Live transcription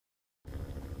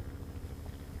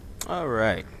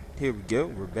Alright, here we go.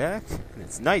 We're back, and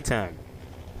it's nighttime.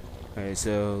 Alright,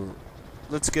 so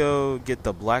let's go get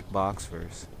the black box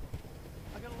first.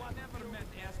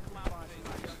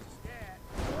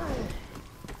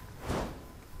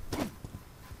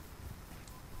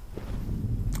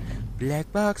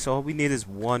 Black box, all we need is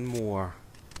one more.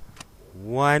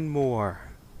 One more.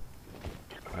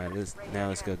 Alright,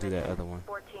 let's go do that other one.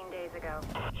 14 days ago.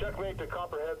 Checkmate to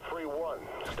Copperhead 3-1.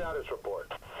 Status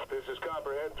report. This is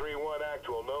Copperhead 3-1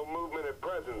 actual. No movement at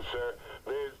present, sir.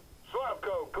 There's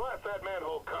Slavko, glass that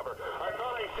manhole cover. I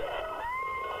thought I said...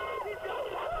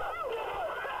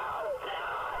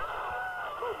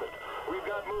 Movement. We've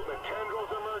got movement. Tendrils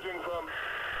emerging from...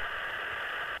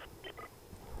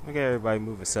 Look at everybody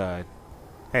move aside.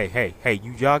 Hey,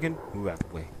 you jogging? Move out the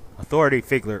way. Authority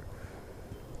figure.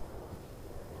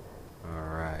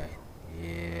 Alright.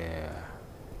 Yeah.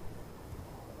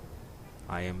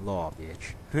 I am law,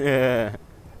 bitch. Alright,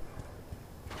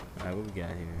 what we got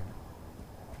here?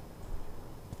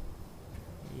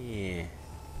 Yeah.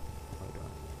 Hold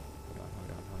on.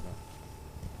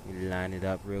 Let me line it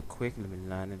up real quick. Let me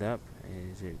line it up.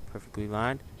 Is it perfectly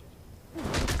lined?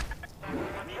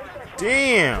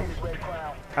 Damn!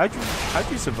 How'd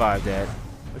you survive that?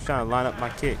 I was trying to line up my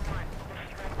kick.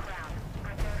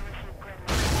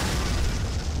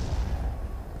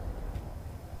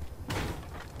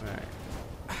 Alright.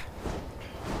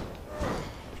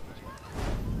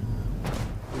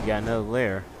 We got another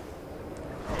layer.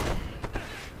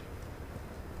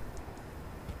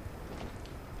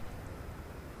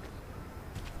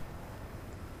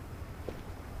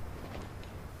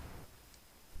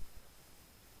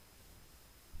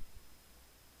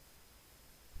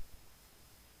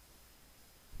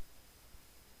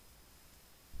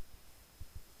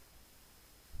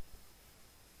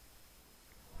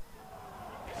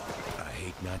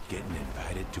 Not getting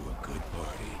invited to a good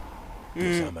party.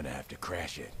 Guess I'm gonna have to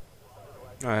crash it.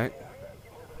 Alright.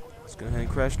 Let's go ahead and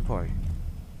crash the party.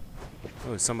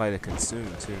 Oh, it's somebody to consume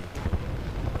too.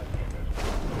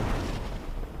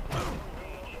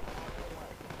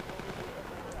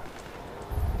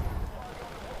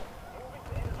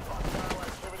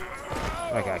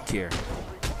 I got care.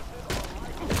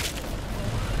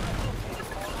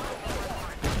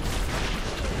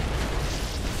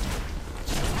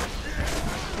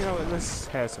 You know what, let's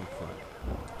have some fun.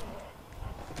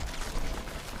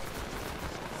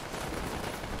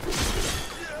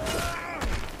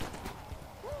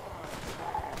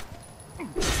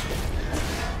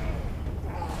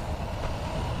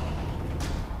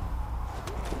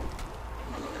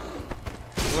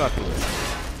 Go out the way.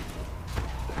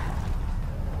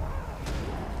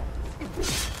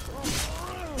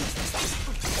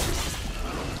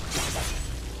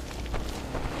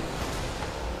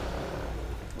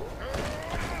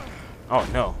 Oh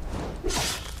no.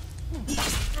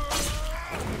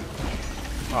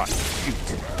 Oh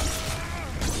shoot.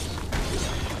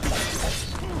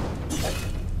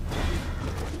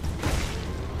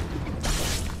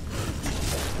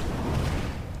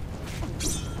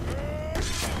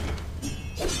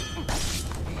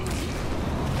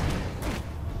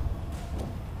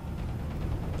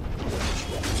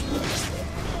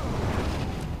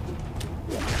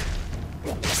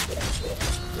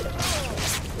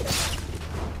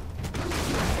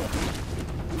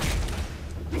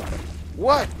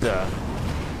 What the?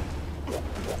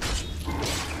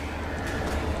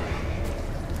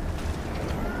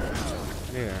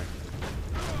 There.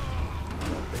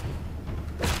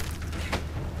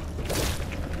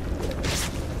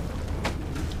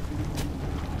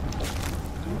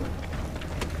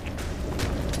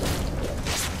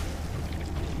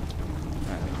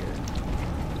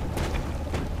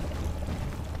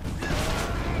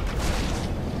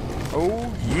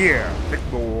 Oh yeah,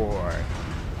 big boy.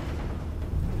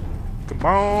 Come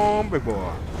on, big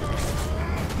boy.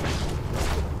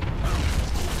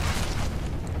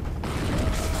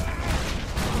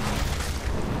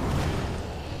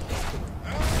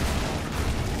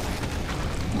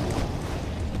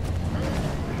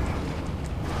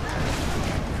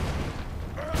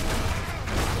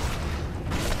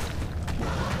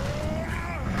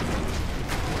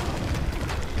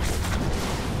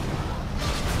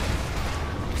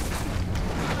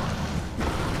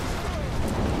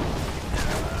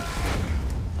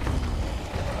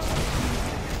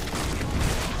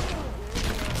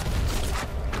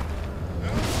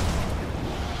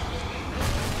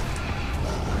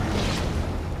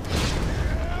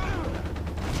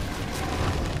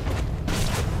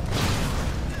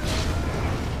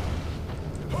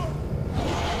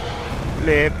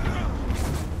 Flip.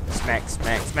 Smack,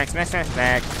 smack, smack, smack, smack,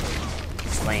 smack.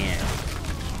 Slam.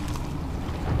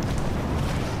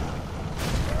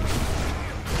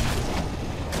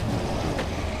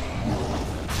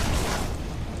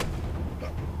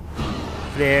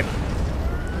 Flip.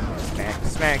 Smack,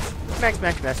 smack, smack,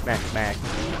 smack, smack, smack, smack.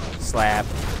 Slap.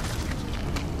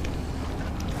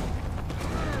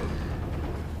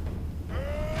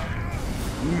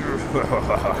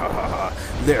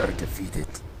 They're defeated.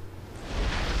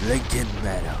 Lincoln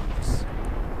Meadows.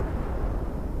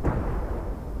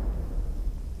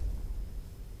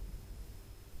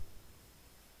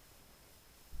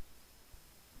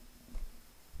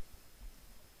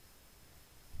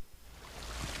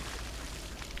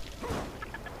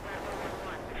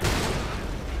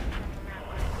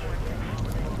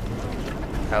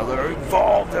 Heller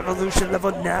evolved evolution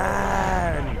level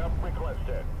 9.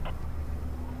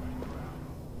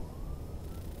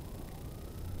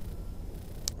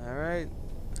 Alright,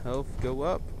 health go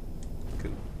up.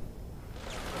 Cool.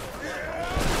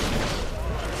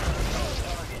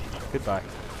 Goodbye.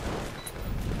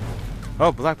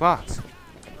 Oh, black box.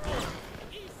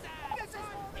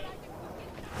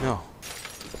 No.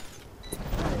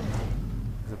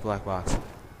 There's a black box.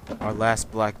 Our last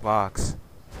black box.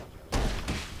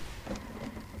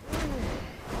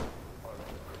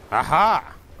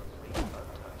 Aha!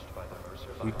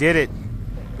 We did it.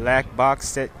 Black box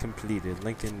set completed.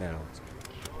 Lincoln Meadows.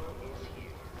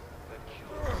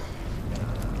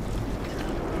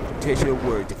 Rotational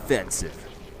word defensive.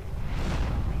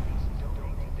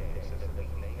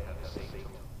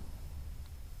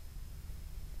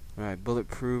 Alright,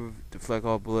 bulletproof. Deflect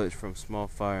all bullets from small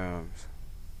firearms.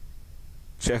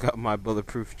 Check out my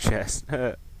bulletproof chest.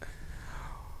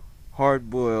 Hard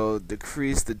boiled.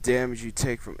 Decrease the damage you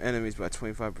take from enemies by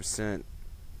 25%.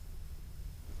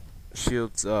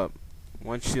 Shields up.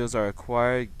 Once shields are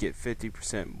acquired, get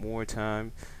 50% more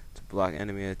time to block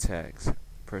enemy attacks.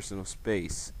 Personal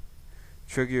space.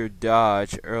 Trigger your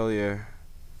dodge earlier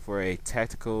for a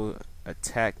tactical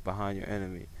attack behind your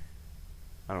enemy.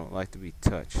 I don't like to be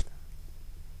touched.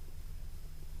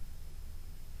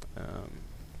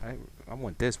 I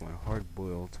want this one. Hard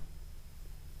boiled.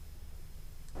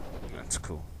 That's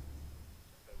cool.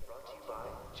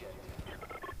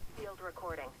 Field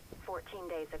recording. 14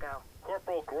 days ago.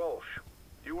 Corporal Grolsch,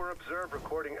 you were observed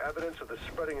recording evidence of the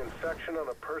spreading infection on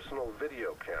a personal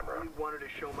video camera. I wanted to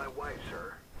show my wife,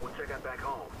 sir. Once I got back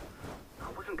home,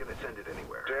 I wasn't gonna send it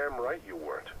anywhere. Damn right you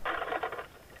weren't.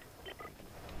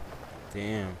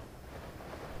 Damn.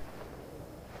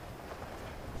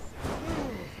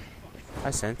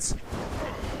 I sense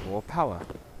more power.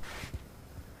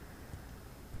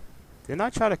 Didn't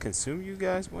I try to consume you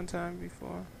guys one time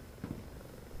before?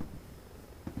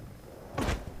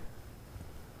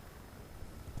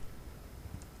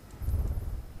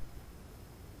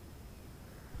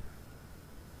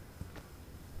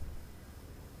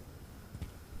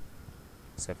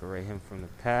 Separate him from the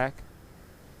pack.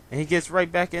 And he gets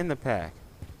right back in the pack.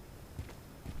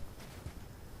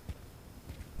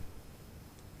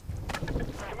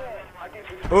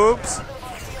 Oops.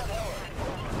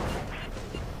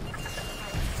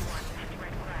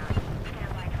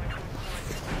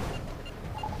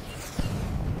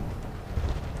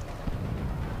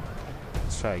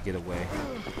 Let's try to get away.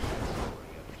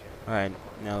 Alright,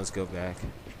 now let's go back.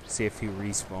 See if he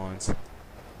respawns.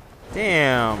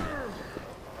 Damn.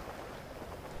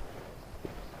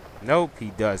 Nope, he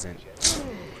doesn't.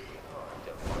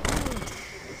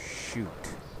 Shoot.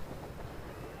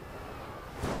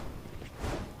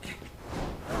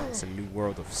 It's a new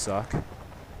world of suck.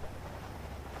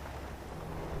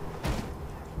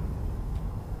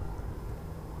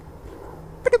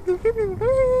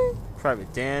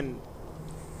 Private Dan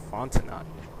Fontenot.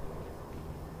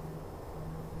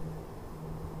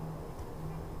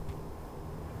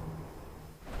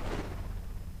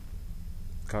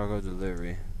 Cargo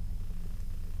delivery.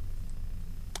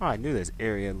 Oh, I knew this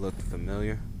area looked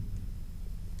familiar.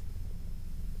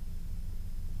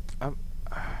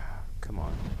 Come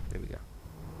on. There we go.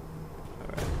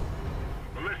 Alright.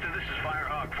 Melissa, this is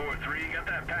Firehawk 4-3. Got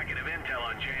that packet of intel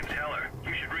on James Heller.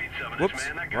 You should read some of Whoops, this,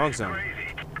 man. That wrong guy's zone.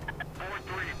 crazy.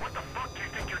 4-3, what the fuck do you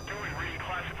think you're doing reading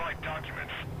classified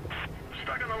documents?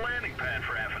 Stuck on the landing pad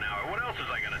for half an hour. What else is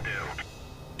I gonna do?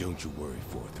 Don't you worry,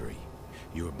 4-3.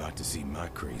 You're about to see my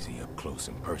crazy up close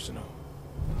and personal.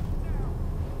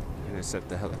 Intercept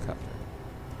the helicopter.